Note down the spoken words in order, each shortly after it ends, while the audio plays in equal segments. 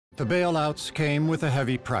The bailouts came with a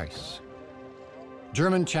heavy price.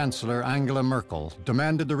 German Chancellor Angela Merkel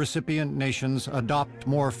demanded the recipient nations adopt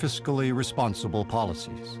more fiscally responsible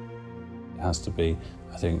policies. It has to be,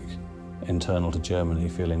 I think, internal to Germany,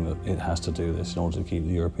 feeling that it has to do this in order to keep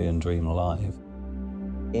the European dream alive.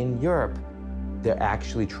 In Europe, they're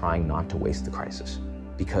actually trying not to waste the crisis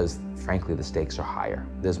because, frankly, the stakes are higher.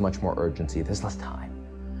 There's much more urgency, there's less time.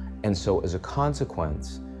 And so as a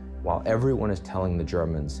consequence, while everyone is telling the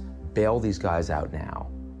Germans, bail these guys out now,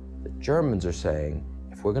 the Germans are saying,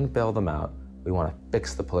 if we're going to bail them out, we want to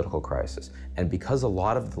fix the political crisis. And because a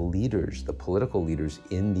lot of the leaders, the political leaders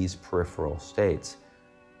in these peripheral states,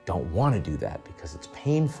 don't want to do that because it's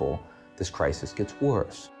painful, this crisis gets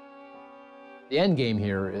worse. The end game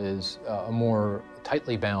here is a more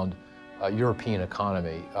tightly bound European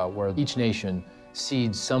economy where each nation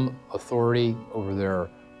cedes some authority over their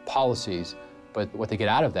policies, but what they get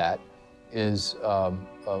out of that is a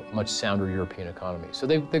much sounder European economy. So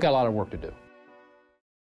they've got a lot of work to do.